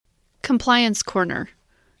Compliance Corner.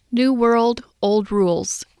 New World, Old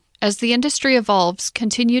Rules. As the industry evolves,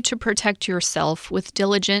 continue to protect yourself with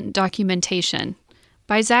diligent documentation.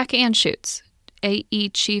 By Zach Anschutz, AE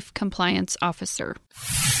Chief Compliance Officer.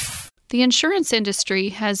 The insurance industry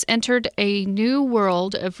has entered a new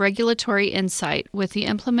world of regulatory insight with the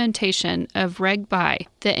implementation of Reg BI,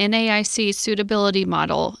 the NAIC suitability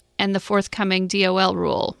model, and the forthcoming DOL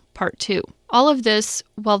rule, Part 2. All of this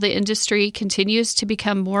while the industry continues to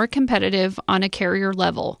become more competitive on a carrier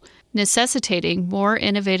level, necessitating more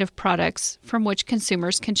innovative products from which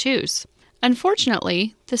consumers can choose.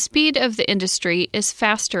 Unfortunately, the speed of the industry is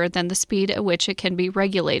faster than the speed at which it can be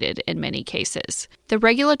regulated in many cases. The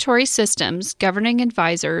regulatory systems governing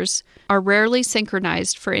advisors are rarely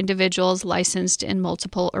synchronized for individuals licensed in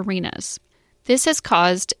multiple arenas. This has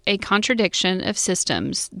caused a contradiction of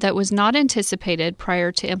systems that was not anticipated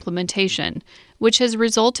prior to implementation, which has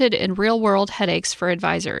resulted in real-world headaches for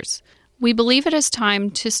advisors. We believe it is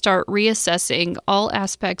time to start reassessing all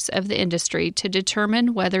aspects of the industry to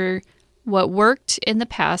determine whether what worked in the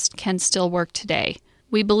past can still work today.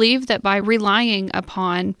 We believe that by relying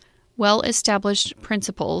upon well-established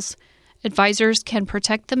principles, advisors can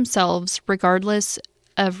protect themselves regardless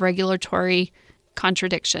of regulatory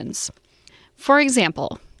contradictions. For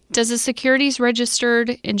example, does a securities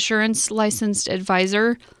registered insurance licensed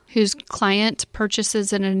advisor whose client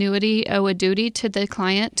purchases an annuity owe a duty to the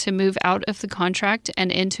client to move out of the contract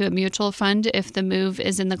and into a mutual fund if the move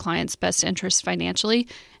is in the client's best interest financially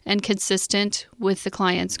and consistent with the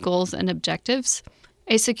client's goals and objectives?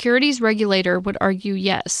 A securities regulator would argue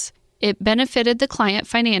yes. It benefited the client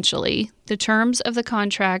financially, the terms of the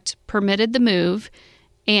contract permitted the move,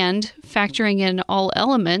 and, factoring in all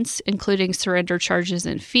elements, including surrender charges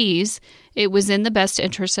and fees, it was in the best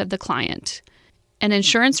interest of the client. An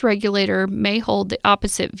insurance regulator may hold the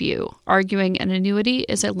opposite view, arguing an annuity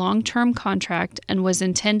is a long-term contract and was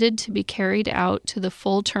intended to be carried out to the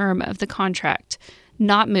full term of the contract,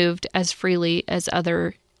 not moved as freely as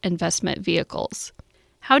other investment vehicles.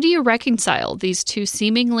 How do you reconcile these two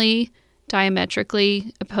seemingly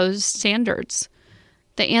diametrically opposed standards?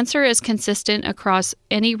 The answer is consistent across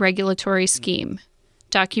any regulatory scheme: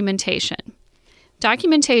 documentation.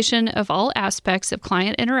 Documentation of all aspects of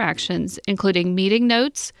client interactions, including meeting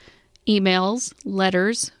notes, emails,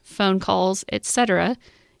 letters, phone calls, etc.,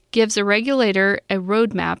 gives a regulator a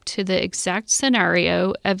roadmap to the exact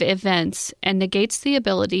scenario of events and negates the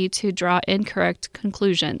ability to draw incorrect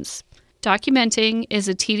conclusions. Documenting is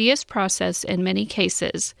a tedious process in many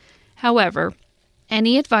cases. However,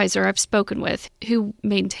 any advisor I've spoken with who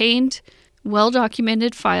maintained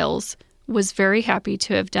well-documented files was very happy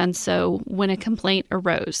to have done so when a complaint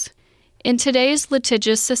arose. In today's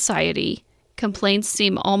litigious society, complaints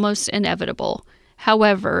seem almost inevitable.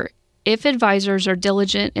 However, if advisors are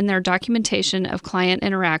diligent in their documentation of client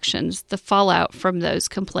interactions, the fallout from those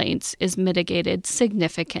complaints is mitigated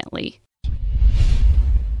significantly.